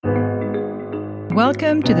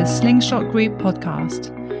Welcome to the Slingshot Group podcast,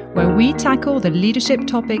 where we tackle the leadership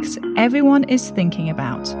topics everyone is thinking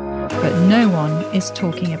about, but no one is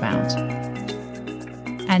talking about.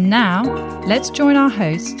 And now, let's join our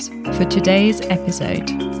hosts for today's episode.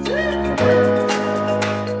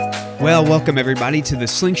 Well, welcome everybody to the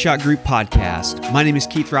Slingshot Group podcast. My name is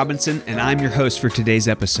Keith Robinson, and I'm your host for today's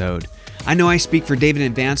episode. I know I speak for David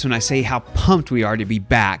and Vance when I say how pumped we are to be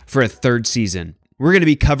back for a third season. We're going to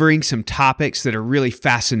be covering some topics that are really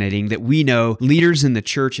fascinating that we know leaders in the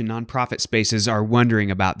church and nonprofit spaces are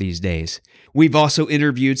wondering about these days. We've also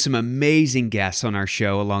interviewed some amazing guests on our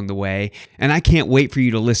show along the way, and I can't wait for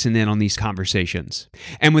you to listen in on these conversations.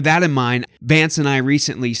 And with that in mind, Vance and I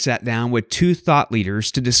recently sat down with two thought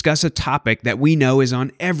leaders to discuss a topic that we know is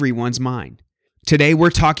on everyone's mind. Today,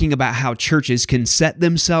 we're talking about how churches can set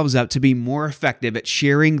themselves up to be more effective at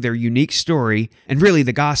sharing their unique story and really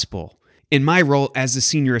the gospel. In my role as the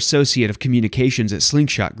Senior Associate of Communications at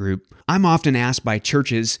Slingshot Group, I'm often asked by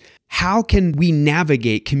churches, how can we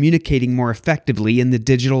navigate communicating more effectively in the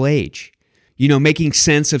digital age? You know, making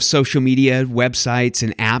sense of social media, websites,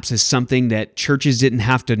 and apps is something that churches didn't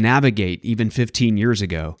have to navigate even 15 years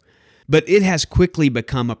ago. But it has quickly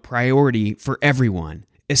become a priority for everyone,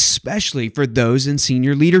 especially for those in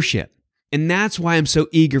senior leadership. And that's why I'm so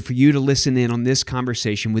eager for you to listen in on this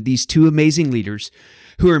conversation with these two amazing leaders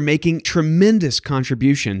who are making tremendous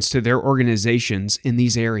contributions to their organizations in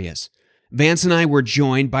these areas. Vance and I were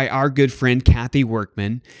joined by our good friend, Kathy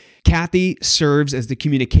Workman. Kathy serves as the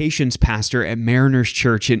communications pastor at Mariners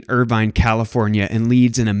Church in Irvine, California, and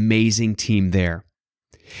leads an amazing team there.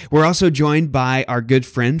 We're also joined by our good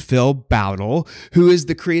friend, Phil Bowdle, who is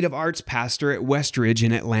the creative arts pastor at Westridge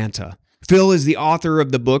in Atlanta. Phil is the author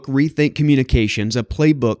of the book Rethink Communications, a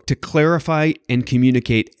playbook to clarify and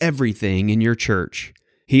communicate everything in your church.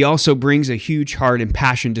 He also brings a huge heart and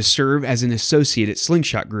passion to serve as an associate at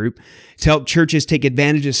Slingshot Group to help churches take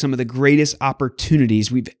advantage of some of the greatest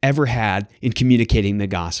opportunities we've ever had in communicating the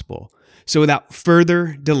gospel. So without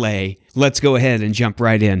further delay, let's go ahead and jump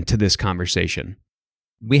right into this conversation.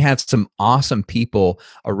 We have some awesome people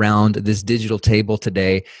around this digital table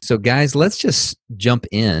today. So guys, let's just jump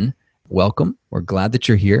in. Welcome. We're glad that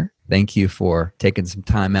you're here. Thank you for taking some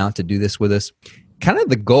time out to do this with us. Kind of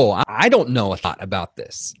the goal, I don't know a lot about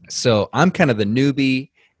this. So I'm kind of the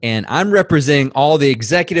newbie, and I'm representing all the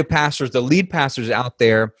executive pastors, the lead pastors out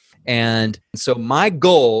there. And so my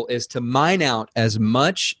goal is to mine out as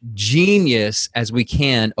much genius as we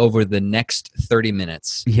can over the next 30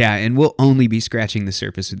 minutes. Yeah, and we'll only be scratching the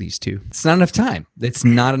surface of these two. It's not enough time. It's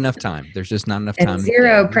not enough time. There's just not enough time. And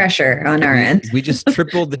zero pressure on our end. We just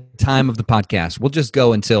tripled the time of the podcast. We'll just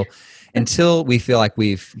go until we feel like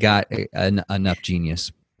we've got enough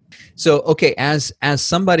genius. So, okay, as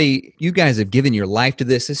somebody, you guys have given your life to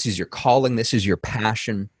this. This is your calling. This is your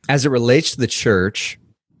passion. As it relates to the church,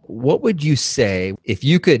 what would you say if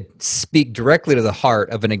you could speak directly to the heart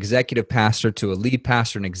of an executive pastor, to a lead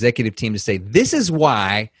pastor, an executive team, to say, this is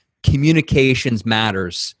why communications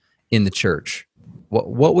matters in the church?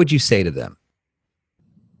 What would you say to them?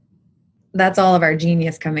 That's all of our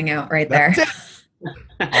genius coming out right there.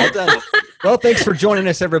 All done. Well, thanks for joining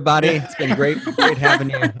us, everybody. It's been great having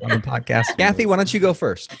you on the podcast. Kathy, why don't you go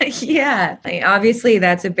first? Yeah, obviously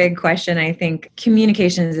that's a big question. I think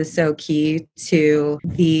communications is so key to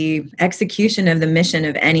the execution of the mission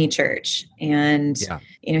of any church. And,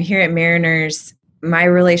 here at Mariners, my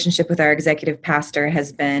relationship with our executive pastor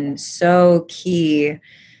has been so key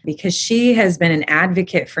because she has been an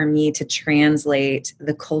advocate for me to translate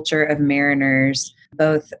the culture of Mariners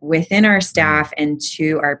both within our staff and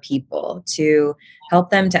to our people, to help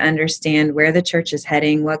them to understand where the church is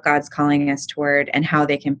heading, what God's calling us toward, and how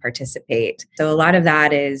they can participate. So a lot of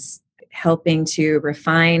that is helping to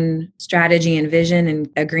refine strategy and vision and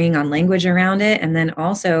agreeing on language around it, and then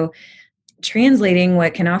also translating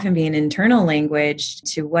what can often be an internal language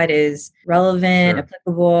to what is relevant,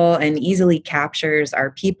 applicable, and easily captures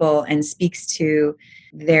our people and speaks to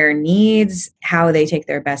their needs, how they take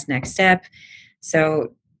their best next step.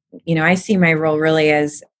 So, I see my role really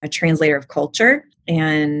as a translator of culture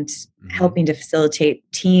and helping to facilitate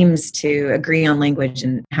teams to agree on language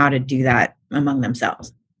and how to do that among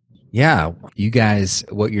themselves. Yeah, you guys,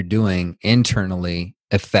 what you're doing internally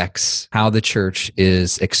affects how the church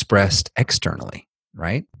is expressed externally,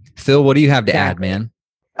 right? Phil, what do you have to add, man?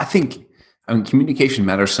 I think communication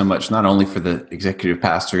matters so much, not only for the executive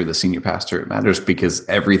pastor, the senior pastor. It matters because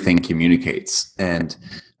everything communicates. And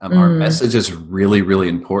our message is really, really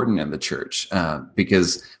important in the church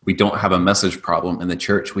because we don't have a message problem in the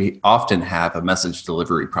church. We often have a message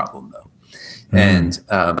delivery problem, though. And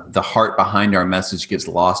the heart behind our message gets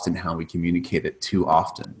lost in how we communicate it too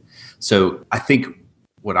often. So I think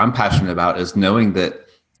what I'm passionate about is knowing that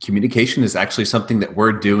communication is actually something that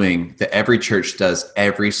we're doing, that every church does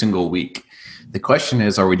every single week. The question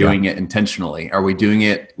is, are we doing it intentionally? Are we doing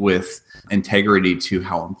it with integrity to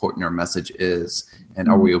how important our message is? And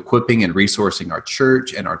are we equipping and resourcing our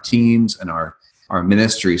church and our teams and our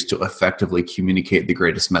ministries to effectively communicate the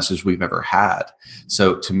greatest message we've ever had?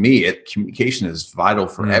 So to me, communication is vital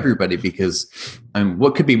for everybody, because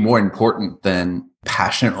what could be more important than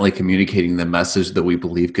passionately communicating the message that we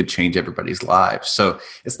believe could change everybody's lives? So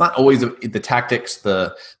it's not always the tactics,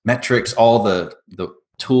 the metrics, all the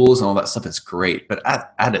tools and all that stuff is great. But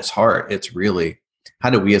at its heart, it's really,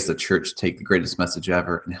 how do we as the church take the greatest message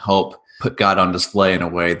ever and help put God on display in a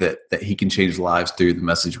way that he can change lives through the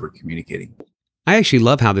message we're communicating? I actually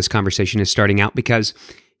love how this conversation is starting out, because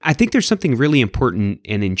I think there's something really important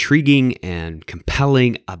and intriguing and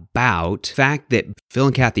compelling about the fact that Phil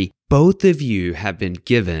and Kathy, both of you have been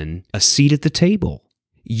given a seat at the table.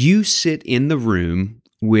 You sit in the room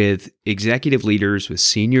with executive leaders, with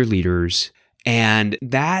senior leaders, and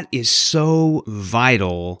that is so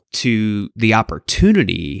vital to the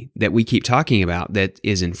opportunity that we keep talking about that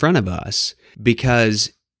is in front of us.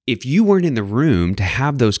 Because if you weren't in the room to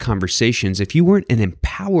have those conversations, if you weren't an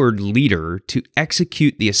empowered leader to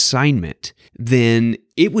execute the assignment, then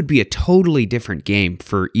it would be a totally different game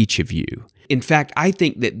for each of you. In fact, I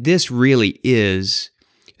think that this really is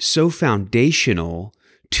so foundational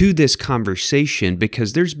to this conversation,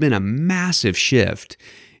 because there's been a massive shift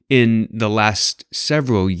in the last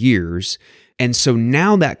several years. And so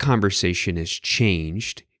now that conversation has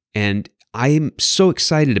changed, and I'm so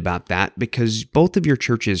excited about that, because both of your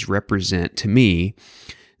churches represent, to me,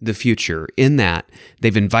 the future, in that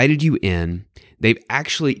they've invited you in, they've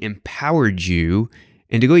actually empowered you,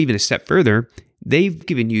 and to go even a step further, they've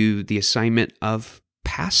given you the assignment of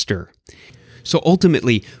pastor. So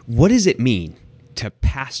ultimately, what does it mean to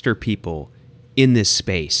pastor people in this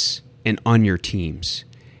space and on your teams?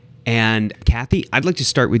 And Kathy, I'd like to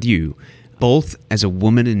start with you, both as a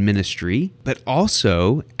woman in ministry, but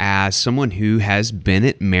also as someone who has been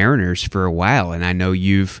at Mariners for a while. And I know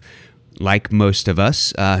you've, like most of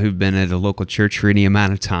us who've been at a local church for any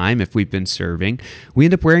amount of time, if we've been serving, we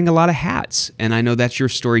end up wearing a lot of hats. And I know that's your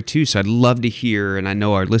story too. So I'd love to hear, and I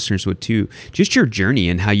know our listeners would too, just your journey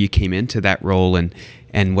and how you came into that role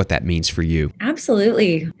and what that means for you.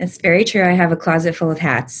 Absolutely. It's very true. I have a closet full of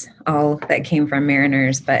hats, all that came from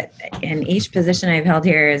Mariners, but in each position I've held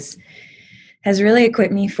here has really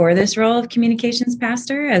equipped me for this role of communications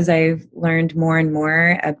pastor, as I've learned more and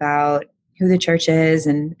more about who the church is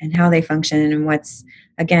and how they function, and what's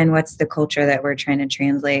the culture that we're trying to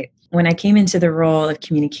translate. When I came into the role of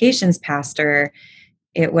communications pastor,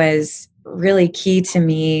 it was really key to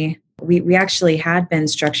me. We actually had been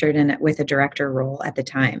structured with a director role at the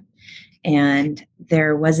time, and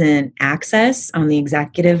there wasn't access on the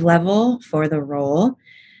executive level for the role.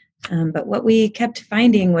 But what we kept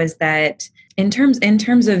finding was that in terms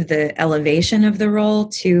of the elevation of the role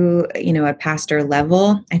to, a pastor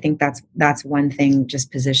level, I think that's one thing,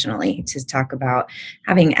 just positionally, to talk about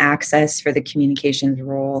having access for the communications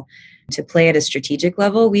role to play at a strategic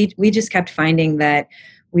level. We just kept finding that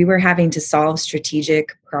we were having to solve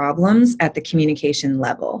strategic problems at the communication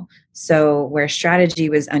level. So where strategy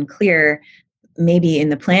was unclear, maybe in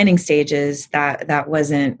the planning stages, that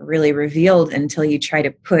wasn't really revealed until you try to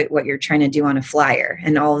put what you're trying to do on a flyer.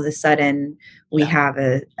 And all of a sudden we have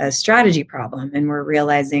a strategy problem, and we're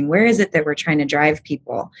realizing, where is it that we're trying to drive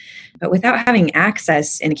people? But without having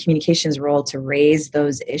access in a communications role to raise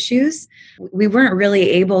those issues, we weren't really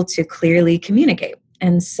able to clearly communicate.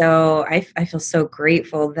 And so I feel so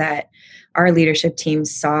grateful that our leadership team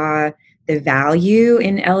saw the value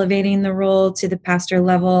in elevating the role to the pastor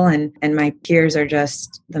level, and my peers are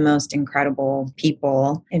just the most incredible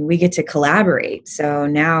people, and we get to collaborate. So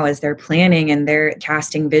now, as they're planning and they're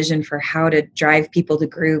casting vision for how to drive people to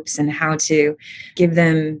groups and how to give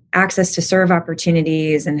them access to serve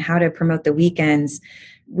opportunities and how to promote the weekends,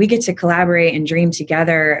 we get to collaborate and dream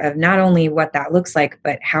together of not only what that looks like,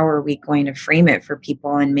 but how are we going to frame it for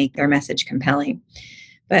people and make their message compelling.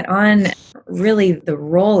 But on really the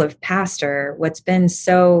role of pastor, what's been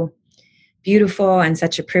so beautiful and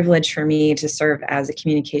such a privilege for me to serve as a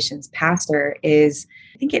communications pastor is,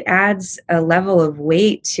 I think it adds a level of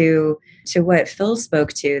weight to what Phil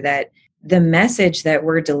spoke to, that the message that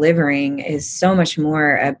we're delivering is so much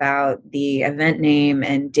more about the event name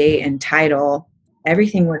and date and title.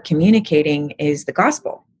 Everything we're communicating is the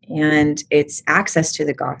gospel, and it's access to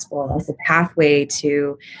the gospel as a pathway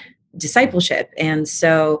to discipleship. And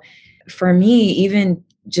so for me, even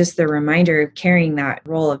just the reminder of carrying that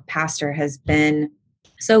role of pastor has been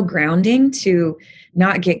so grounding to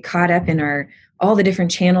not get caught up in all the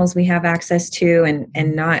different channels we have access to,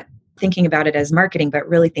 and not thinking about it as marketing, but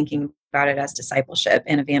really thinking about it as discipleship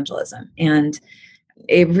and evangelism. And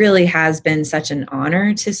it really has been such an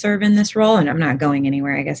honor to serve in this role. And I'm not going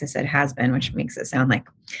anywhere. I guess I said has been, which makes it sound like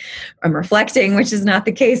I'm reflecting, which is not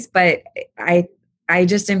the case. But I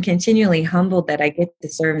just am continually humbled that I get to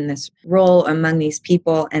serve in this role among these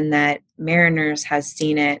people, and that Mariners has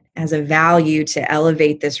seen it as a value to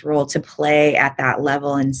elevate this role, to play at that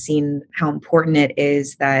level, and seen how important it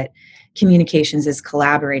is that communications is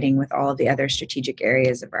collaborating with all of the other strategic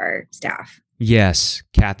areas of our staff. Yes,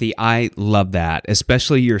 Kathy, I love that,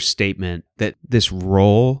 especially your statement that this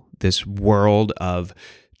role, this world of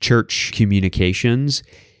church communications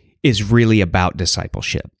is really about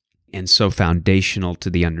discipleship, and so foundational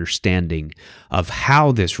to the understanding of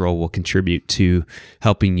how this role will contribute to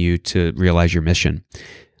helping you to realize your mission.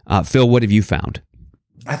 Phil, what have you found?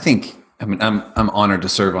 I'm honored to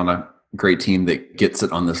serve on a great team that gets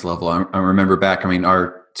it on this level. I remember back,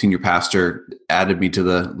 our senior pastor added me to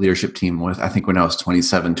the leadership team when I was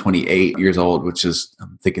 27, 28 years old, which is,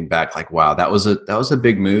 I'm thinking back like, wow, that was a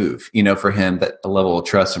big move, for him, that a level of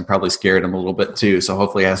trust, and probably scared him a little bit too. So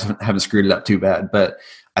hopefully I haven't screwed it up too bad. But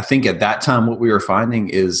I think at that time, what we were finding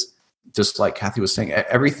is, just like Kathy was saying,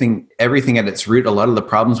 everything at its root, a lot of the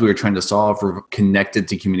problems we were trying to solve were connected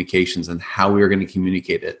to communications and how we were going to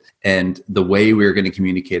communicate it and the way we were going to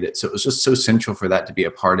communicate it. So it was just so central for that to be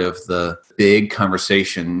a part of the big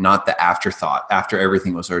conversation, not the afterthought after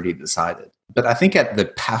everything was already decided. But I think at the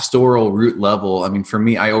pastoral root level, for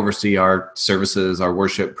me, I oversee our services, our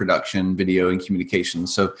worship, production, video, and communication.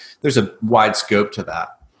 So there's a wide scope to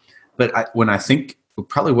that. But when I think,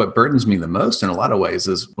 probably what burdens me the most in a lot of ways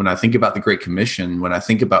is when I think about the Great Commission, when I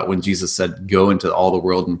think about when Jesus said, go into all the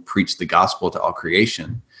world and preach the gospel to all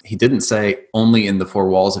creation. He didn't say only in the four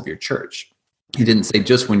walls of your church. He didn't say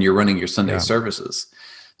just when you're running your Sunday services.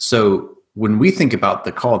 So when we think about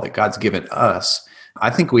the call that God's given us, I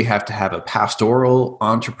think we have to have a pastoral,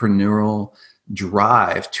 entrepreneurial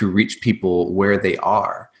drive to reach people where they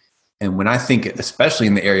are. And when I think, especially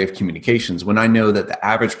in the area of communications, when I know that the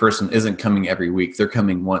average person isn't coming every week, they're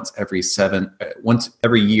coming once every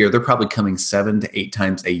year, they're probably coming 7 to 8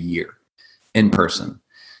 times a year in person.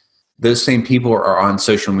 Those same people are on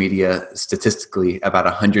social media statistically about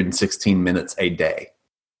 116 minutes a day.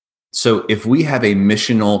 So if we have a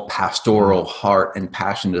missional, pastoral heart and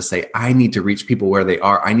passion to say, I need to reach people where they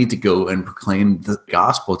are, I need to go and proclaim the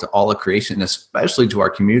gospel to all of creation, especially to our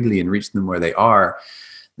community, and reach them where they are,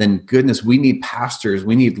 then goodness, we need pastors,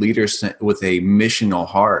 we need leaders with a missional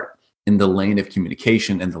heart in the lane of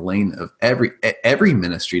communication and the lane of every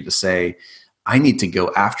ministry to say, I need to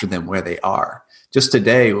go after them where they are. Just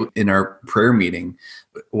today in our prayer meeting,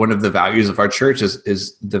 one of the values of our church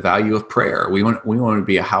is the value of prayer. We want to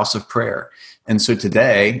be a house of prayer. And so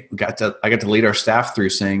today I got to lead our staff through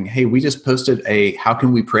saying, hey, we just posted a how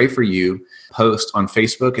can we pray for you post on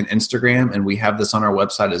Facebook and Instagram, and we have this on our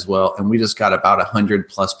website as well. And we just got about 100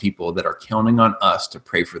 plus people that are counting on us to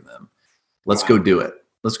pray for them. Let's go do it.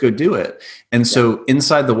 Let's go do it. And so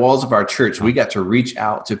inside the walls of our church, we got to reach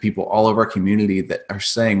out to people all over our community that are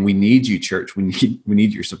saying, we need you, church. We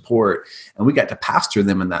need your support. And we got to pastor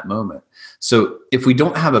them in that moment. So if we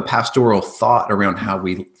don't have a pastoral thought around how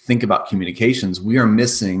we think about communications, we are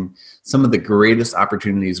missing some of the greatest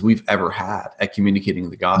opportunities we've ever had at communicating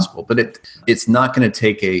the gospel. But it's not going to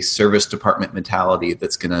take a service department mentality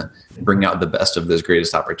that's going to bring out the best of those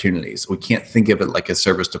greatest opportunities. We can't think of it like a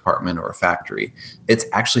service department or a factory. It's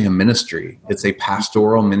actually a ministry. It's a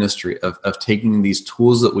pastoral ministry of taking these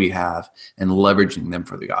tools that we have and leveraging them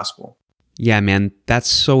for the gospel. Yeah, man, that's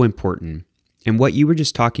so important. And what you were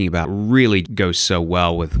just talking about really goes so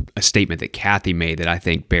well with a statement that Kathy made that I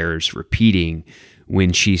think bears repeating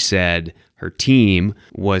when she said her team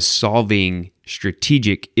was solving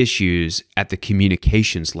strategic issues at the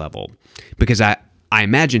communications level. Because I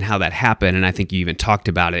imagine how that happened, and I think you even talked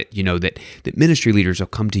about it, that ministry leaders will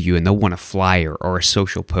come to you and they'll want a flyer or a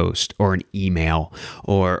social post or an email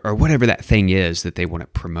or whatever that thing is that they want to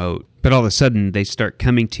promote. But all of a sudden, they start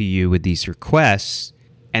coming to you with these requests,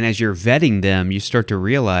 and as you're vetting them, you start to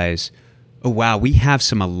realize, oh, wow, we have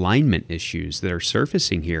some alignment issues that are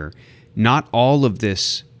surfacing here. Not all of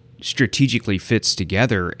this strategically fits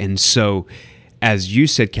together. And so, as you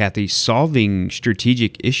said, Kathy, solving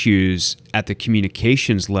strategic issues at the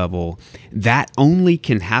communications level, that only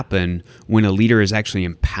can happen when a leader is actually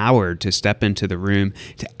empowered to step into the room,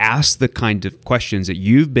 to ask the kind of questions that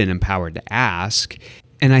you've been empowered to ask,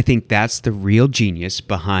 And I think that's the real genius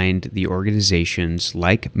behind the organizations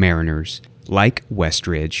like Mariners, like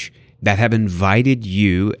Westridge, that have invited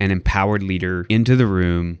you, an empowered leader, into the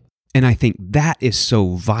room. And I think that is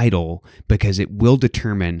so vital because it will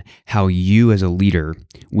determine how you as a leader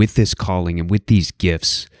with this calling and with these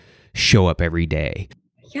gifts show up every day.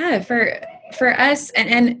 Yeah, for us,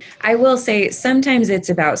 and I will say sometimes it's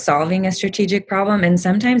about solving a strategic problem and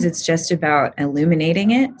sometimes it's just about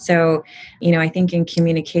illuminating it. So, I think in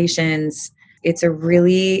communications, it's a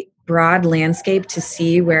really broad landscape to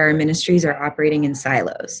see where our ministries are operating in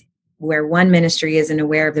silos, where one ministry isn't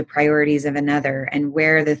aware of the priorities of another and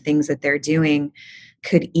where the things that they're doing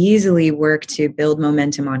could easily work to build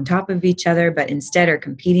momentum on top of each other, but instead are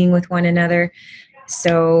competing with one another.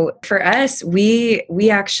 So for us, we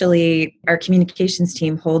actually, our communications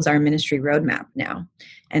team holds our ministry roadmap now.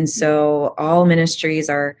 And so all ministries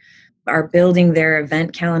are building their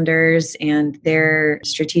event calendars and their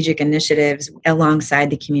strategic initiatives alongside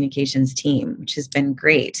the communications team, which has been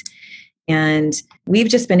great. And we've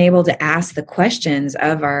just been able to ask the questions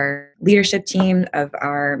of our leadership team, of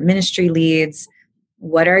our ministry leads.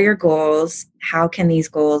 What are your goals? How can these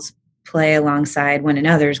goals play alongside one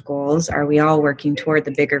another's goals? Are we all working toward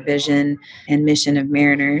the bigger vision and mission of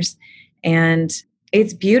Mariners? And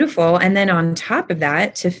it's beautiful. And then on top of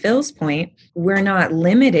that, to Phil's point, we're not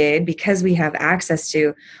limited because we have access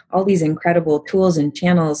to all these incredible tools and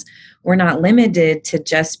channels. We're not limited to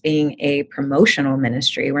just being a promotional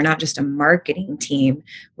ministry. We're not just a marketing team.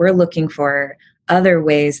 We're looking for other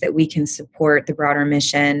ways that we can support the broader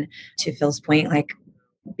mission. To Phil's point, like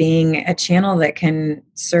being a channel that can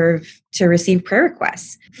serve to receive prayer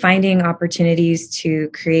requests, finding opportunities to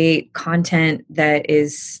create content that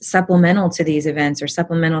is supplemental to these events or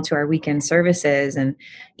supplemental to our weekend services, and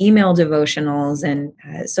email devotionals and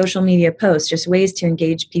social media posts, just ways to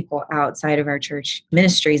engage people outside of our church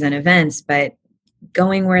ministries and events, but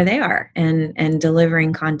going where they are and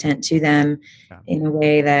delivering content to them in a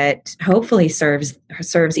way that hopefully serves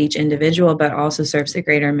each individual, but also serves the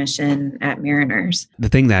greater mission at Mariners. The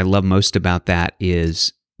thing that I love most about that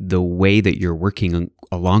is the way that you're working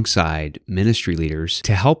alongside ministry leaders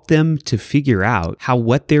to help them to figure out how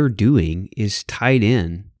what they're doing is tied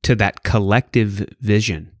in to that collective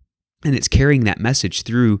vision. And it's carrying that message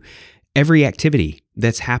through every activity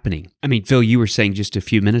that's happening. I mean, Phil, you were saying just a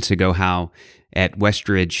few minutes ago how at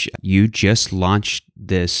Westridge, you just launched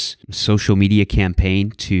this social media campaign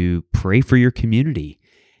to pray for your community.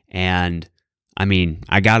 And I mean,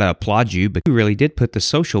 I got to applaud you, but you really did put the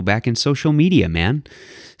social back in social media, man.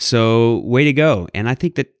 So way to go. And I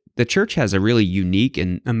think that the church has a really unique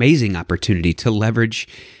and amazing opportunity to leverage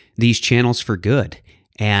these channels for good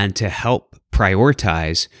and to help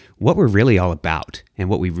prioritize what we're really all about and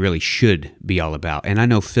what we really should be all about. And I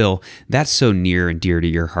know, Phil, that's so near and dear to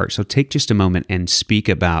your heart. So take just a moment and speak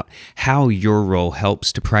about how your role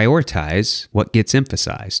helps to prioritize what gets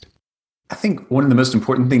emphasized. I think one of the most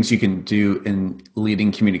important things you can do in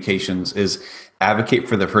leading communications is advocate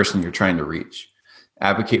for the person you're trying to reach.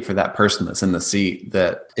 Advocate for that person that's in the seat,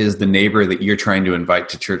 that is the neighbor that you're trying to invite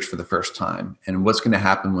to church for the first time, and what's going to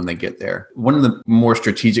happen when they get there. One of the more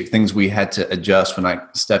strategic things we had to adjust when I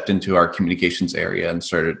stepped into our communications area and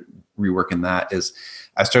started reworking that is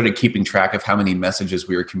I started keeping track of how many messages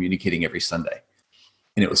we were communicating every Sunday.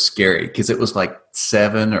 And it was scary because it was like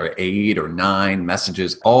 7 or 8 or 9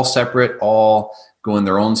 messages, all separate, all going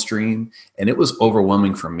their own stream. And it was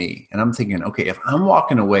overwhelming for me. And I'm thinking, okay, if I'm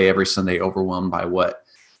walking away every Sunday overwhelmed by what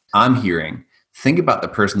I'm hearing, think about the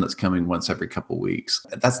person that's coming once every couple of weeks.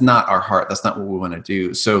 That's not our heart. That's not what we want to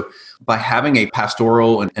do. So by having a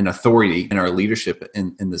pastoral and authority in our leadership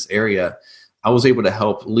in this area, I was able to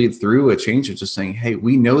help lead through a change of just saying, hey,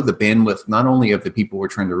 we know the bandwidth, not only of the people we're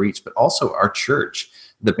trying to reach, but also our church.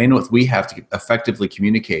 The bandwidth we have to effectively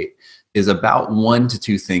communicate is about 1 to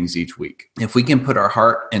 2 things each week. If we can put our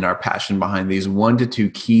heart and our passion behind these 1 to 2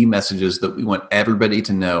 key messages that we want everybody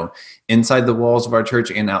to know inside the walls of our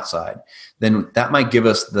church and outside, then that might give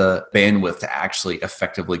us the bandwidth to actually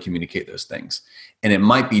effectively communicate those things. And it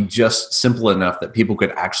might be just simple enough that people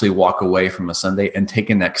could actually walk away from a Sunday and take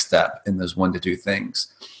a next step in those 1 to 2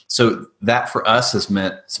 things. So that for us has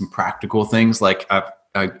meant some practical things like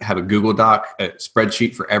I have a Google Doc, a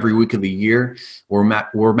spreadsheet for every week of the year.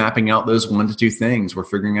 We're mapping out those 1 to 2 things. We're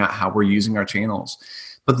figuring out how we're using our channels.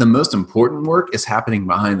 But the most important work is happening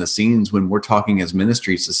behind the scenes when we're talking as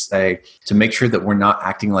ministries to make sure that we're not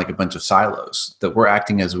acting like a bunch of silos, that we're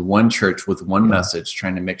acting as one church with one message,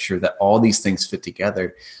 trying to make sure that all these things fit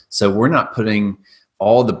together. So we're not putting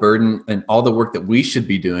all the burden and all the work that we should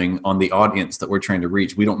be doing on the audience that we're trying to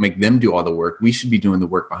reach. We don't make them do all the work. We should be doing the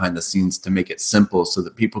work behind the scenes to make it simple so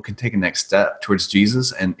that people can take a next step towards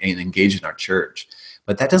Jesus and engage in our church.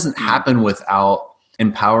 But that doesn't happen without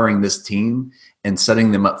empowering this team and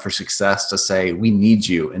setting them up for success to say, we need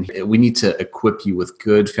you and we need to equip you with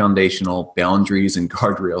good foundational boundaries and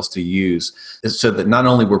guardrails to use so that not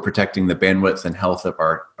only we're protecting the bandwidth and health of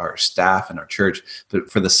our staff and our church, but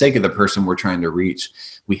for the sake of the person we're trying to reach,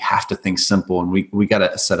 we have to think simple, and we got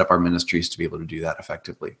to set up our ministries to be able to do that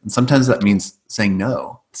effectively. And sometimes that means saying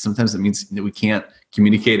no. Sometimes it means that we can't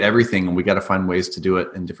communicate everything, and we got to find ways to do it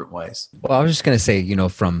in different ways. Well, I was just going to say,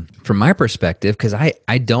 from my perspective, because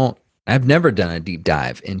I've never done a deep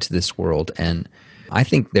dive into this world. And I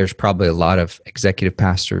think there's probably a lot of executive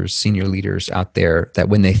pastors, senior leaders out there that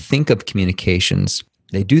when they think of communications,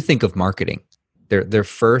 they do think of marketing. Their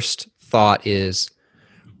first thought is,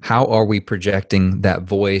 how are we projecting that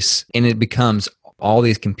voice? And it becomes all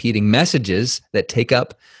these competing messages that take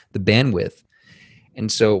up the bandwidth.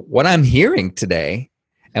 And so what I'm hearing today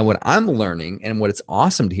and what I'm learning and what it's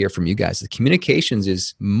awesome to hear from you guys, the communications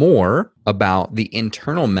is more about the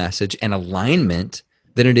internal message and alignment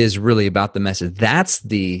than it is really about the message. That's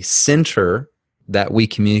the center that we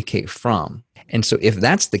communicate from. And so if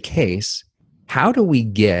that's the case, how do we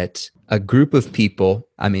get a group of people?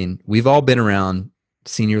 I mean, we've all been around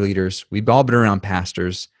senior leaders. We've all been around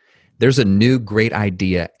pastors. There's a new great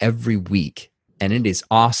idea every week, and it is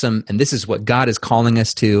awesome. And this is what God is calling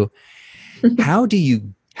us to. How do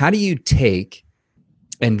you take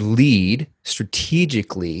and lead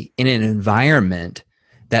strategically in an environment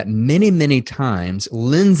that many, many times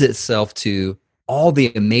lends itself to all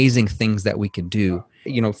the amazing things that we can do?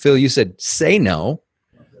 Phil, you said say no,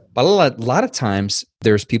 but a lot of times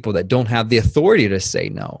there's people that don't have the authority to say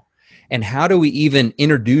no. And how do we even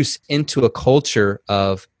introduce into a culture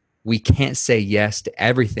of we can't say yes to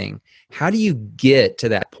everything? How do you get to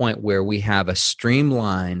that point where we have a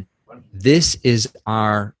streamline? This is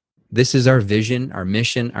our vision, our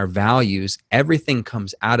mission, our values. Everything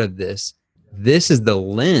comes out of this. This is the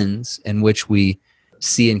lens in which we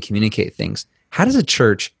see and communicate things. How does a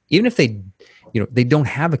church, even if they don't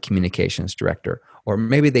have a communications director, or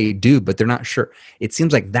maybe they do, but they're not sure. It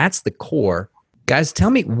seems like that's the core. Guys, tell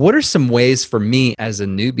me, what are some ways for me as a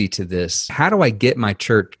newbie to this? How do I get my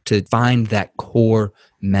church to find that core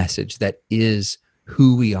message that is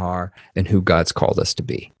who we are and who God's called us to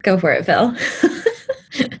be? Go for it, Phil.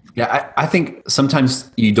 Yeah, I think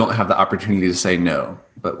sometimes you don't have the opportunity to say no.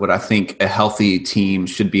 But what I think a healthy team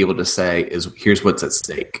should be able to say is, here's what's at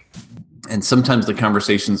stake. And sometimes the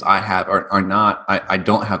conversations I have are not, I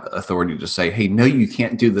don't have the authority to say, hey, no, you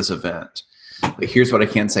can't do this event. But here's what I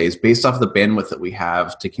can say is, based off the bandwidth that we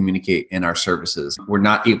have to communicate in our services, we're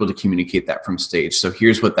not able to communicate that from stage. So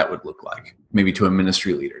here's what that would look like, maybe to a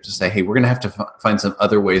ministry leader, to say, hey, we're going to have to find some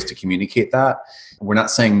other ways to communicate that. We're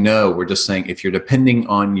not saying no. We're just saying, if you're depending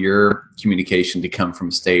on your communication to come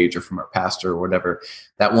from stage or from our pastor or whatever,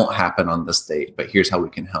 that won't happen on this date. But here's how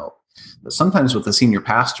we can help. But sometimes with the senior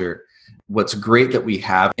pastor, what's great that we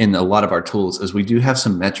have in a lot of our tools is we do have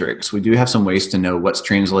some metrics. We do have some ways to know what's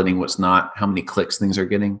translating, what's not, how many clicks things are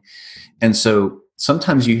getting. And so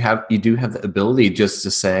sometimes you do have the ability just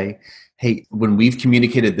to say, hey, when we've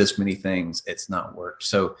communicated this many things, it's not worked.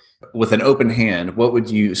 So with an open hand,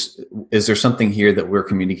 is there something here that we're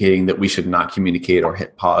communicating that we should not communicate or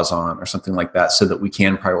hit pause on or something like that, so that we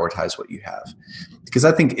can prioritize what you have? Because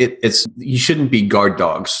I think you shouldn't be guard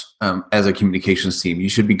dogs as a communications team. You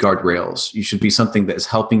should be guardrails. You should be something that is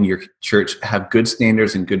helping your church have good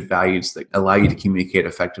standards and good values that allow you to communicate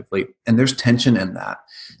effectively. And there's tension in that.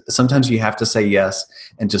 Sometimes you have to say yes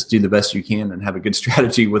and just do the best you can and have a good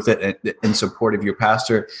strategy with it in support of your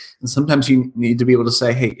pastor. And sometimes you need to be able to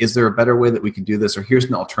say, hey, is there a better way that we can do this? Or here's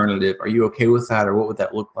an alternative. Are you okay with that? Or what would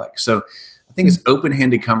that look like? So I think it's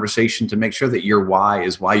open-handed conversation to make sure that your why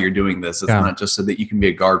is why you're doing this. It's not just so that you can be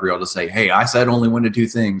a guardrail to say, hey, I said only 1 to 2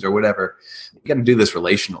 things or whatever. You got to do this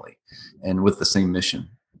relationally and with the same mission.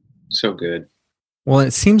 So good. Well,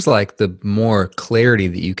 it seems like the more clarity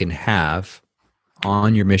that you can have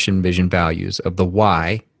on your mission, vision, values of the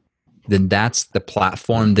why, then that's the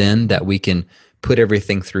platform then that we can put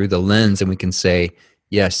everything through the lens, and we can say,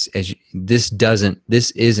 yes, this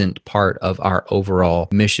isn't part of our overall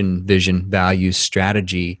mission, vision, values,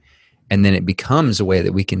 strategy. And then it becomes a way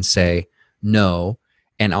that we can say no,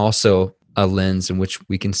 and also a lens in which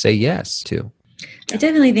we can say yes to. I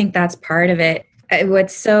definitely think that's part of it.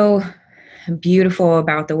 What's so beautiful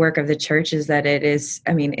about the work of the church is that it's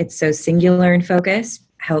so singular in focus,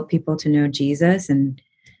 help people to know Jesus and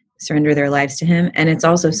surrender their lives to him. And it's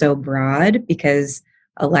also so broad because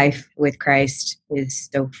a life with Christ is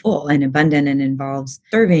so full and abundant and involves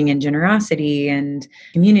serving and generosity and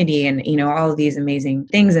community and, all of these amazing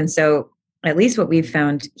things. And so at least what we've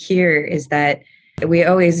found here is that we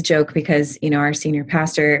always joke because, our senior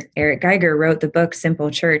pastor, Eric Geiger, wrote the book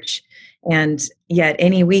Simple Church. And yet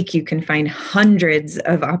any week you can find hundreds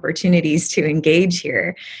of opportunities to engage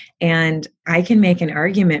here. And I can make an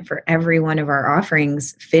argument for every one of our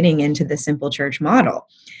offerings fitting into the Simple Church model.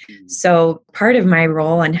 So part of my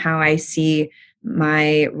role and how I see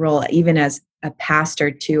my role, even as a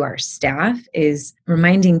pastor to our staff, is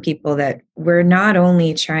reminding people that we're not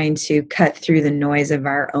only trying to cut through the noise of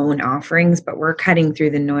our own offerings, but we're cutting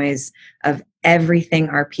through the noise of everything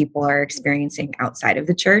our people are experiencing outside of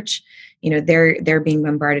the church. They're being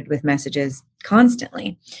bombarded with messages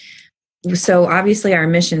constantly. So obviously our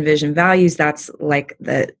mission, vision, values, that's like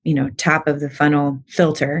the, top of the funnel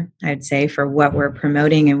filter, I'd say, for what we're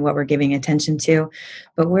promoting and what we're giving attention to.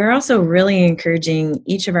 But we're also really encouraging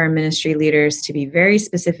each of our ministry leaders to be very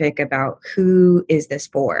specific about who is this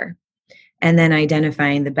for, and then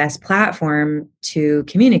identifying the best platform to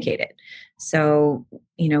communicate it. So,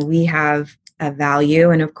 we have a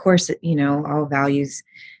value, and of course, all values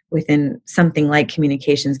within something like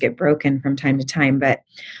communications get broken from time to time, but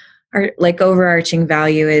our overarching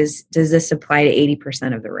value is, does this apply to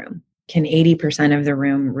 80% of the room? Can 80% of the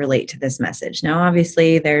room relate to this message? Now,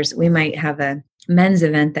 obviously, we might have a men's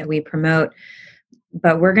event that we promote,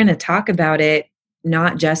 but we're going to talk about it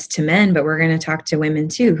not just to men, but we're going to talk to women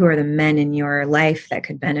too. Who are the men in your life that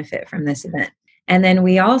could benefit from this event? And then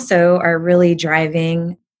we also are really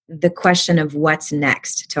driving the question of what's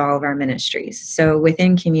next to all of our ministries. So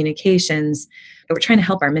within communications, we're trying to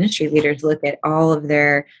help our ministry leaders look at all of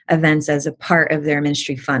their events as a part of their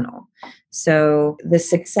ministry funnel. So the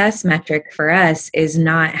success metric for us is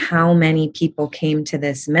not how many people came to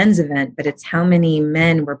this men's event, but it's how many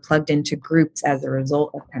men were plugged into groups as a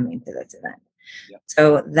result of coming to this event. Yep.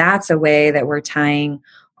 So that's a way that we're tying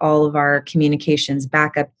all of our communications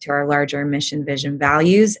back up to our larger mission, vision,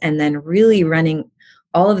 values, and then really running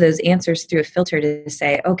all of those answers through a filter to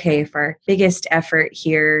say, okay, if our biggest effort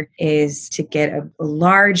here is to get a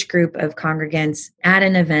large group of congregants at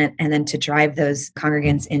an event and then to drive those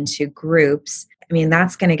congregants into groups,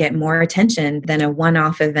 that's going to get more attention than a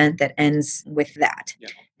one-off event that ends with that. Yeah.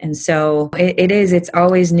 And so it's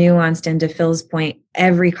always nuanced. And to Phil's point,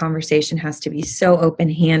 every conversation has to be so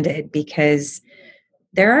open-handed because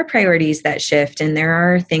there are priorities that shift and there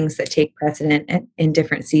are things that take precedent in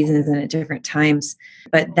different seasons and at different times.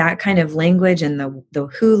 But that kind of language and the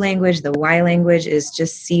who language, the why language is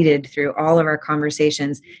just seeded through all of our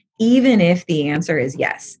conversations, even if the answer is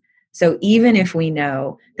yes. So even if we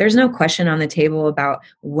know, there's no question on the table about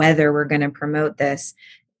whether we're going to promote this,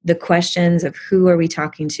 the questions of who are we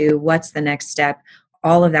talking to, what's the next step,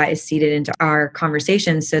 all of that is seeded into our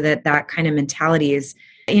conversations so that kind of mentality is,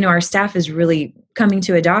 our staff is really coming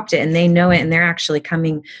to adopt it and they know it and they're actually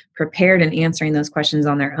coming prepared and answering those questions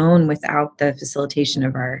on their own without the facilitation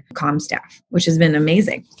of our comm staff, which has been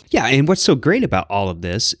amazing. Yeah, and what's so great about all of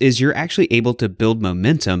this is you're actually able to build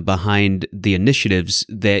momentum behind the initiatives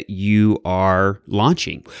that you are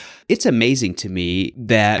launching. It's amazing to me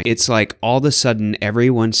that it's like all of a sudden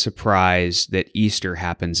everyone's surprised that Easter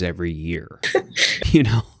happens every year.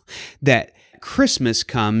 That Christmas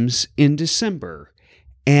comes in December.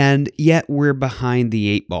 And yet we're behind the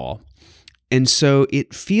 8 ball. And so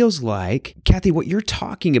it feels like, Kathy, what you're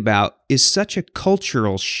talking about is such a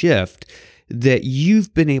cultural shift that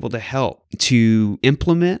you've been able to help to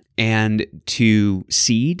implement and to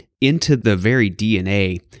seed into the very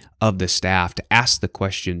DNA of the staff, to ask the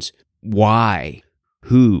questions, why,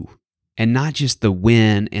 who, and not just the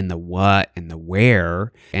when and the what and the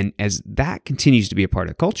where. And as that continues to be a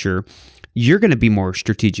part of culture, you're going to be more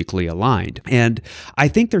strategically aligned. And I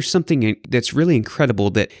think there's something that's really incredible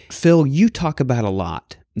that, Phil, you talk about a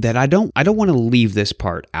lot that I don't want to leave this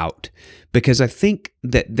part out, because I think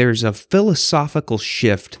that there's a philosophical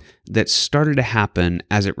shift that started to happen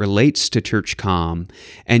as it relates to church comm.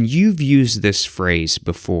 And you've used this phrase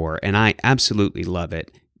before, and I absolutely love it: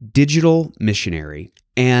 digital missionary.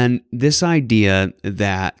 And this idea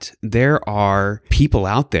that there are people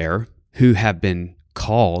out there who have been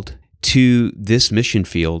called to this mission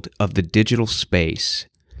field of the digital space,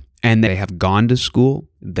 and they have gone to school,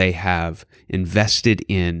 they have invested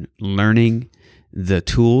in learning the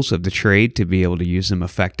tools of the trade to be able to use them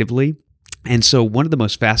effectively. And so one of the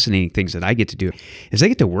most fascinating things that I get to do is I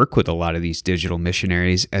get to work with a lot of these digital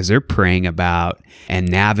missionaries as they're praying about and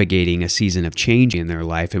navigating a season of change in their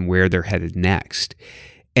life and where they're headed next.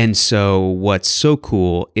 And so what's so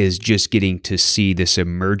cool is just getting to see this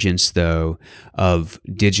emergence, though, of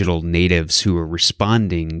digital natives who are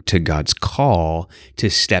responding to God's call to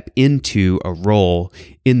step into a role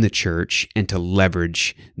in the church and to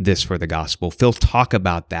leverage this for the gospel. Phil, talk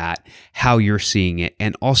about that, how you're seeing it.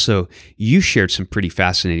 And also, you shared some pretty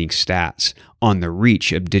fascinating stats on the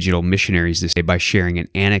reach of digital missionaries this day by sharing an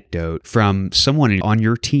anecdote from someone on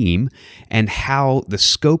your team and how the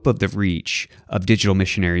scope of the reach of digital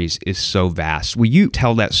missionaries is so vast. Will you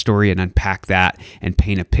tell that story and unpack that and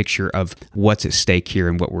paint a picture of what's at stake here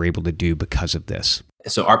and what we're able to do because of this?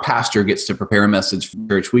 So our pastor gets to prepare a message for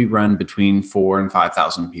church. We run between 4,000 and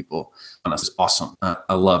 5,000 people. It's awesome.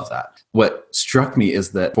 I love that. What struck me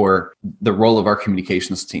is that for the role of our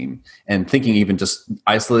communications team, and thinking even just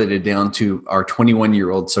isolated down to our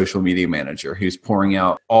 21-year-old social media manager who's pouring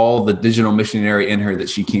out all the digital missionary in her that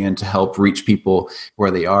she can to help reach people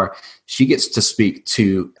where they are, she gets to speak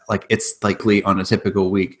to, like, it's likely on a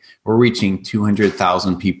typical week, we're reaching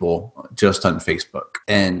 200,000 people just on Facebook.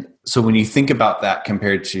 And so when you think about that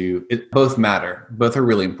compared to it, both matter, both are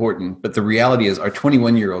really important. But the reality is our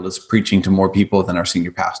 21-year-old is preaching to more people than our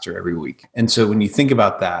senior pastor every week. And so when you think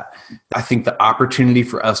about that, I think the opportunity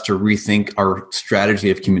for us to rethink our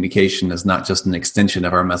strategy of communication is not just an extension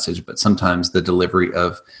of our message, but sometimes the delivery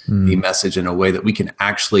of the message in a way that we can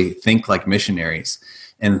actually think like missionaries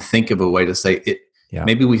and think of a way to say it. Yeah.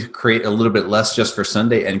 Maybe we create a little bit less just for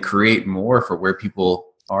Sunday and create more for where people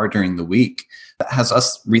are during the week. That has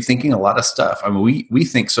us rethinking a lot of stuff. I mean, we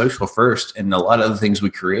think social first and a lot of the things we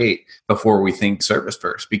create before we think service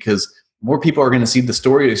first, because more people are going to see the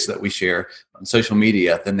stories that we share on social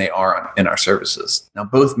media than they are in our services. Now,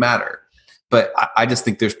 both matter. But I just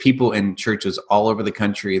think there's people in churches all over the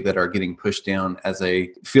country that are getting pushed down as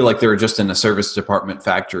feel like they're just in a service department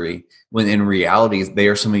factory, when in reality, they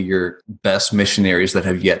are some of your best missionaries that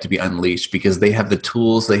have yet to be unleashed, because they have the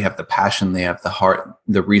tools, they have the passion, they have the heart,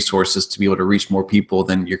 the resources to be able to reach more people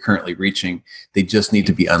than you're currently reaching. They just need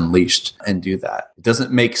to be unleashed and do that. It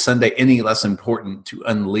doesn't make Sunday any less important to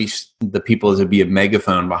unleash the people to be a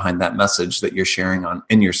megaphone behind that message that you're sharing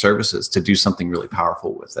in your services to do something really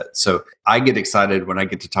powerful with it. So I get excited when I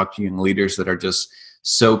get to talk to young leaders that are just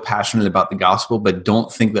so passionate about the gospel, but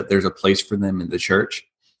don't think that there's a place for them in the church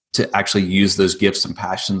to actually use those gifts and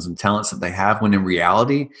passions and talents that they have, when in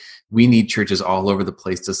reality, we need churches all over the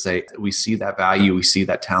place to say, we see that value, we see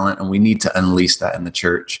that talent, and we need to unleash that in the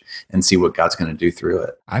church and see what God's going to do through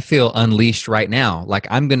it. I feel unleashed right now. Like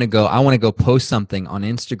I want to go post something on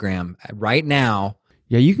Instagram right now.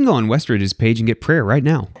 Yeah, you can go on Westridge's page and get prayer right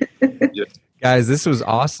now. Guys, this was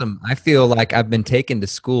awesome. I feel like I've been taken to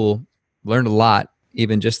school, learned a lot,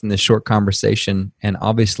 even just in this short conversation. And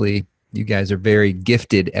obviously, you guys are very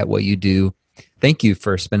gifted at what you do. Thank you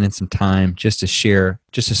for spending some time just to share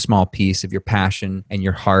just a small piece of your passion and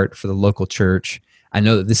your heart for the local church. I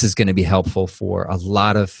know that this is going to be helpful for a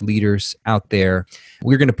lot of leaders out there.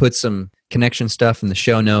 We're going to put some connection stuff in the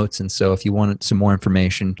show notes. And so if you want some more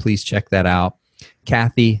information, please check that out.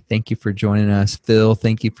 Kathy, thank you for joining us. Phil,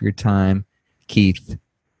 thank you for your time. Keith,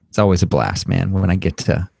 it's always a blast, man, when I get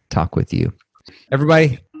to talk with you.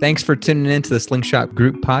 Everybody, thanks for tuning in to the Slingshot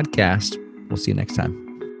Group podcast. We'll see you next time.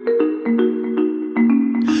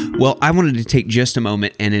 Well, I wanted to take just a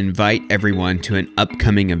moment and invite everyone to an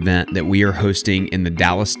upcoming event that we are hosting in the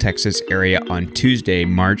Dallas, Texas area on Tuesday,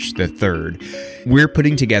 March the 3rd. We're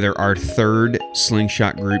putting together our third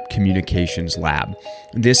Slingshot Group Communications Lab.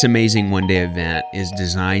 This amazing one-day event is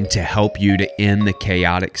designed to help you to end the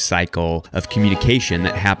chaotic cycle of communication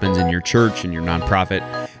that happens in your church and your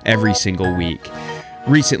nonprofit every single week.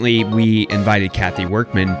 Recently, we invited Kathy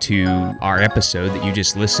Workman to our episode that you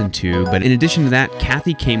just listened to, but in addition to that,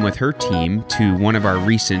 Kathy came with her team to one of our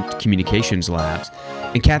recent communications labs.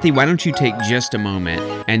 And Kathy, why don't you take just a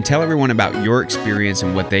moment and tell everyone about your experience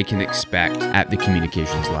and what they can expect at the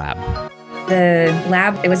communications lab? The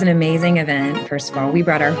lab, it was an amazing event. First of all, we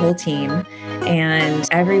brought our whole team, and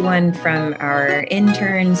everyone from our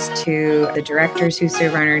interns to the directors who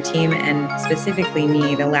serve on our team, and specifically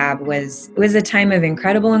me, the lab was a time of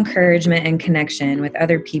incredible encouragement and connection with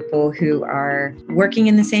other people who are working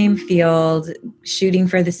in the same field, shooting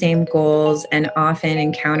for the same goals, and often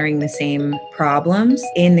encountering the same problems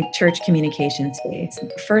in the church communication space.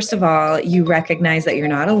 First of all, you recognize that you're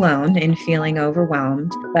not alone in feeling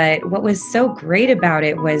overwhelmed, but what was so great about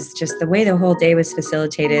it was just the way the whole day was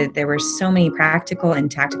facilitated. There were so many practical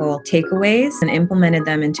and tactical takeaways and implemented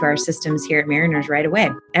them into our systems here at Mariners right away.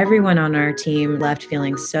 Everyone on our team left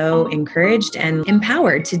feeling so encouraged and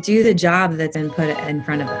empowered to do the job that's been put in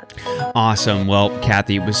front of us. Awesome. Well,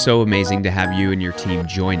 Kathy, it was so amazing to have you and your team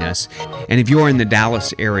join us. And if you're in the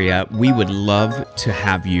Dallas area, we would love to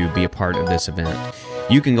have you be a part of this event.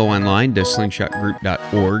 You can go online to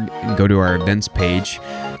slingshotgroup.org and go to our events page.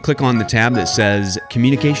 Click on the tab that says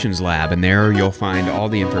Communications Lab, and there you'll find all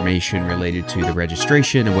the information related to the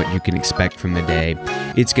registration and what you can expect from the day.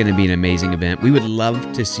 It's going to be an amazing event. We would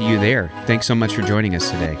love to see you there. Thanks so much for joining us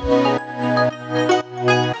today.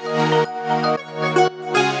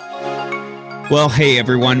 Well, hey,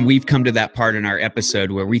 everyone, we've come to that part in our episode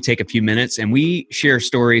where we take a few minutes and we share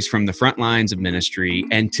stories from the front lines of ministry.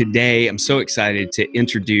 And today I'm so excited to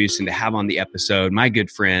introduce and to have on the episode my good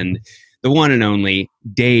friend, the one and only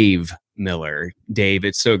Dave Miller. Dave,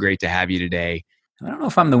 it's so great to have you today. I don't know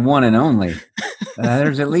if I'm the one and only.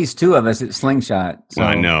 There's at least two of us at Slingshot. So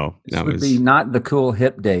well, I know. This would be not the cool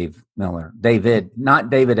hip Dave Miller. David, not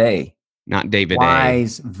David A. Not David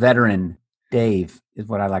Wise, veteran Dave is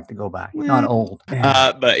what I like to go by. Not old.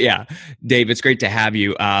 But yeah, Dave, it's great to have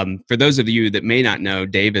you. For those of you that may not know,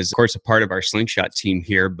 Dave is, of course, a part of our Slingshot team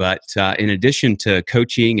here. But in addition to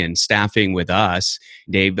coaching and staffing with us,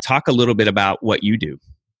 Dave, talk a little bit about what you do.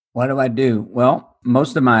 What do I do? Well,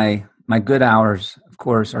 most of my good hours, of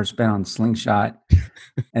course, are spent on Slingshot.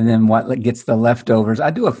 And then what gets the leftovers,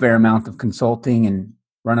 I do a fair amount of consulting and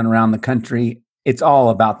running around the country. It's all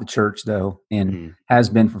about the church, though, and has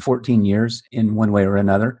been for 14 years in one way or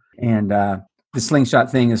another. And the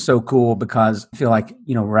Slingshot thing is so cool because I feel like,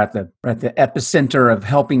 we're at the epicenter of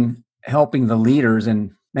helping the leaders. And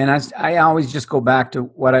man, I always just go back to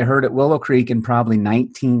what I heard at Willow Creek in probably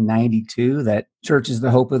 1992, that church is the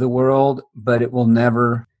hope of the world, but it'll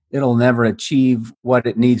never achieve what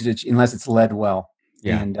it needs to unless it's led well.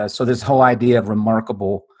 Yeah. And so this whole idea of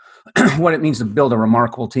remarkable, what it means to build a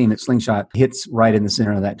remarkable team at Slingshot hits right in the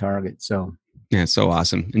center of that target. So yeah, so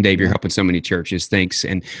awesome. And Dave, you're helping so many churches. Thanks.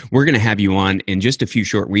 And we're going to have you on in just a few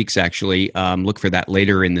short weeks, actually. Look for that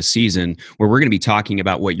later in the season, where we're going to be talking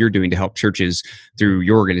about what you're doing to help churches through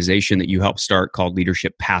your organization that you helped start called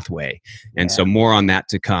Leadership Pathway. And so more on that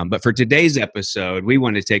to come. But for today's episode, we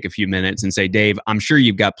want to take a few minutes and say, Dave, I'm sure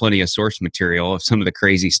you've got plenty of source material of some of the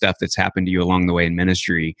crazy stuff that's happened to you along the way in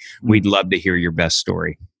ministry. We'd love to hear your best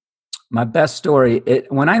story. My best story,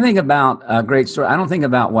 when I think about a great story, I don't think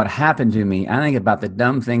about what happened to me. I think about the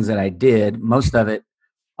dumb things that I did. Most of it,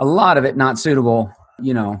 a lot of it not suitable,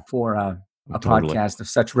 for a podcast of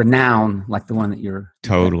such renown like the one that you're.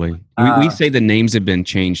 Totally. We say the names have been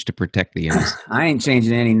changed to protect the innocent. I ain't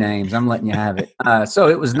changing any names. I'm letting you have it. So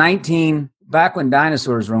it was back when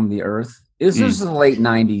dinosaurs roamed the earth. This was the late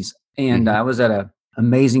 90s. And I was at an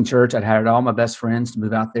amazing church. I'd hired all my best friends to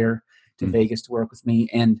move out there to Vegas to work with me.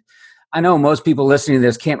 And I know most people listening to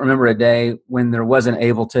this can't remember a day when there wasn't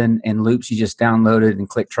Ableton and loops you just downloaded and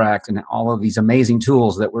click tracks and all of these amazing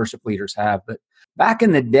tools that worship leaders have. But back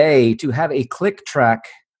in the day, to have a click track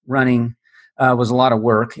running was a lot of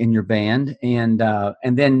work in your band. And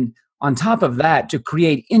then on top of that, to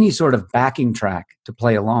create any sort of backing track to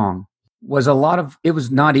play along was it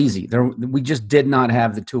was not easy. We just did not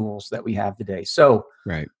have the tools that we have today. So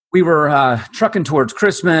right. We were trucking towards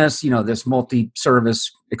Christmas, this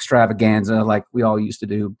multi-service extravaganza like we all used to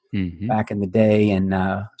do back in the day. And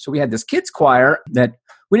so we had this kids choir that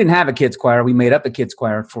we didn't have a kids choir. We made up a kids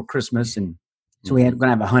choir for Christmas. And so we're going to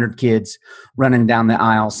have 100 kids running down the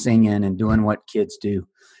aisle singing and doing what kids do.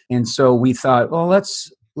 And so we thought, well,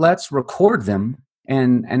 let's record them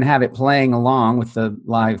and have it playing along with the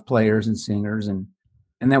live players and singers. And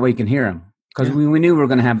that way you can hear them. Because we knew we were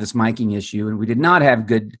going to have this miking issue, and we did not have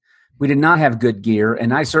good gear,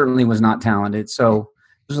 and I certainly was not talented. So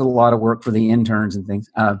there's a lot of work for the interns and things.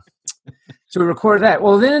 So we recorded that.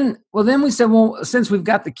 Well, then we said, well, since we've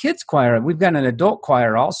got the kids choir, we've got an adult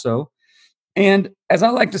choir also. And as I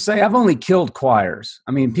like to say, I've only killed choirs.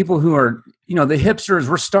 I mean, people who are, the hipsters,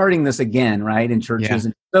 we're starting this again, right, in churches. Yeah.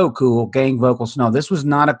 And so cool, gang vocals. No, this was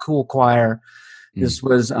not a cool choir. This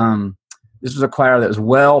was a choir that was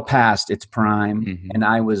well past its prime, and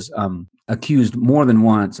I was accused more than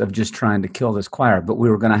once of just trying to kill this choir. But we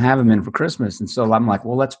were going to have them in for Christmas, and so I'm like,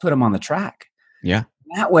 well, let's put them on the track. Yeah,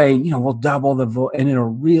 that way, we'll double the voice, and it'll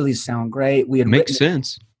really sound great. We had makes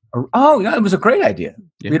sense. It was a great idea.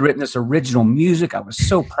 Yeah. We had written this original music. I was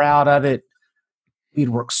so proud of it. We'd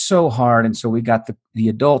worked so hard, and so we got the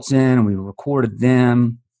adults in, and we recorded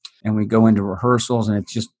them, and we go into rehearsals, and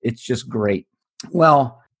it's just great.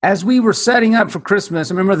 Well, as we were setting up for Christmas,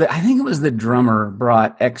 I remember I think it was the drummer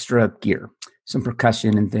brought extra gear, some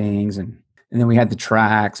percussion and things. And And then we had the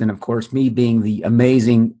tracks. And of course, me being the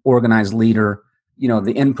amazing organized leader,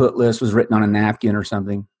 the input list was written on a napkin or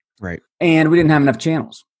something. Right. And we didn't have enough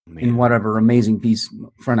channels in whatever amazing piece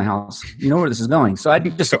front of house. You know where this is going. So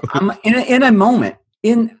I'm in a moment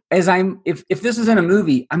if this is in a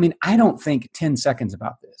movie, I don't think 10 seconds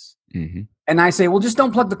about this. Mm-hmm. And I say, well, just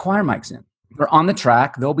don't plug the choir mics in. They're on the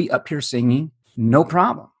track. They'll be up here singing. No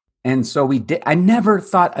problem. And so we did. I never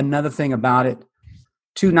thought another thing about it.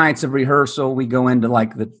 2 nights of rehearsal. We go into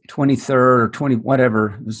like the 23rd or 20,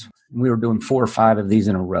 whatever. We were doing 4 or 5 of these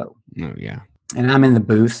in a row. Oh, yeah. And I'm in the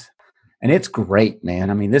booth. And it's great,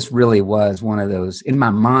 man. This really was one of those. In my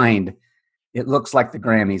mind, it looks like the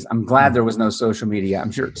Grammys. I'm glad there was no social media.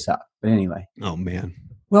 I'm sure it sucked. But anyway. Oh, man.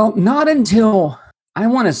 Well, not until, I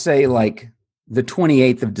want to say like the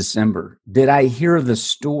 28th of December, did I hear the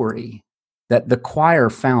story that the choir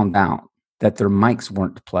found out that their mics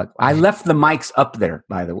weren't plugged. I left the mics up there,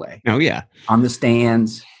 by the way. Oh, yeah. On the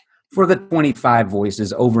stands for the 25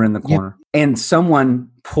 voices over in the corner. Yep. And someone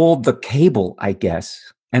pulled the cable, I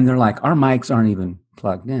guess. And they're like, our mics aren't even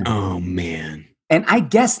plugged in. Oh, man. And I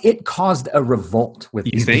guess it caused a revolt with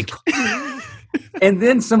you these think? people. And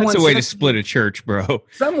then someone That's a way to split a church, bro.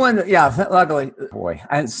 Luckily,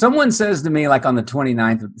 someone says to me, like on the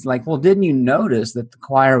 29th, it's like, well, didn't you notice that the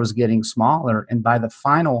choir was getting smaller? And by the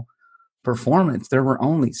final performance, there were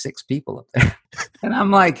only 6 people up there. And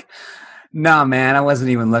I'm like, nah, man, I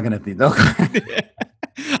wasn't even looking at these.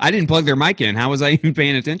 I didn't plug their mic in. How was I even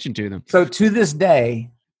paying attention to them? So to this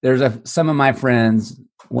day, there's some of my friends,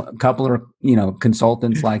 a couple are,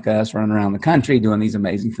 consultants like us running around the country doing these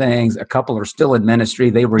amazing things. A couple are still in ministry.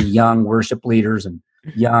 They were young worship leaders and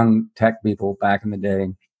young tech people back in the day.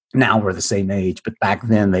 Now we're the same age, but back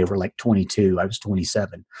then they were like 22. I was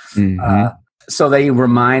 27. Mm-hmm. So they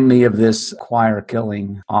remind me of this choir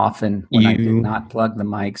killing often when I did not plug the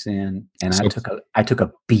mics in, and I took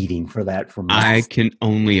a beating for that. I can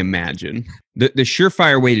only imagine. The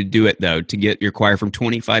surefire way to do it, though, to get your choir from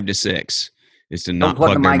 25 to 6, is to not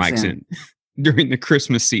plug their mics in during the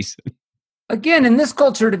Christmas season. Again, in this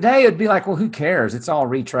culture today, it'd be like, well, who cares? It's all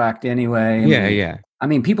retracked anyway. Yeah.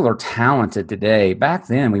 People are talented today. Back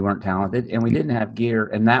then, we weren't talented, and we didn't have gear,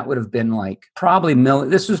 and that would have been like probably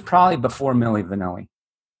this was probably before Milli Vanilli.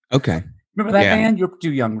 Okay. Remember that band? You're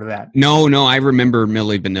too young for that. No, I remember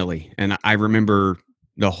Milli Vanilli, and I remember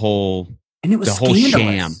the whole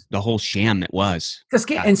sham that was.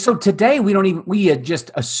 And so today we just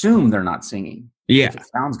assume they're not singing. Yeah. If it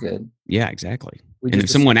sounds good. Yeah, exactly. And if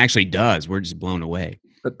someone actually does, we're just blown away.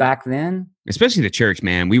 But back then, especially the church,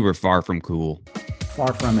 man, we were far from cool.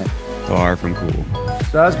 Far from it. Far from cool.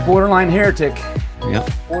 So I was borderline heretic. Yep.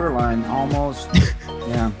 Borderline, almost.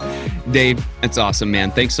 Yeah. Dave, that's awesome,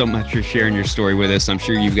 man. Thanks so much for sharing your story with us. I'm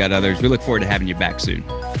sure you've got others. We look forward to having you back soon.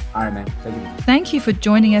 All right, man. Take it easy. Thank you for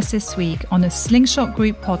joining us this week on the Slingshot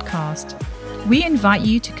Group podcast. We invite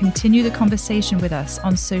you to continue the conversation with us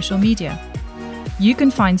on social media. You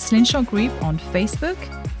can find Slingshot Group on Facebook,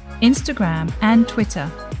 Instagram, and Twitter.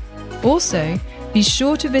 Also, be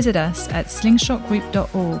sure to visit us at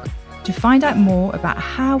slingshotgroup.org to find out more about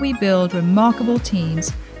how we build remarkable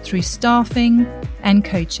teams through staffing and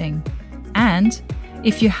coaching. And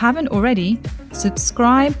if you haven't already,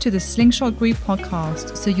 subscribe to the Slingshot Group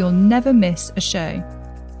podcast so you'll never miss a show.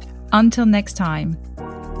 Until next time.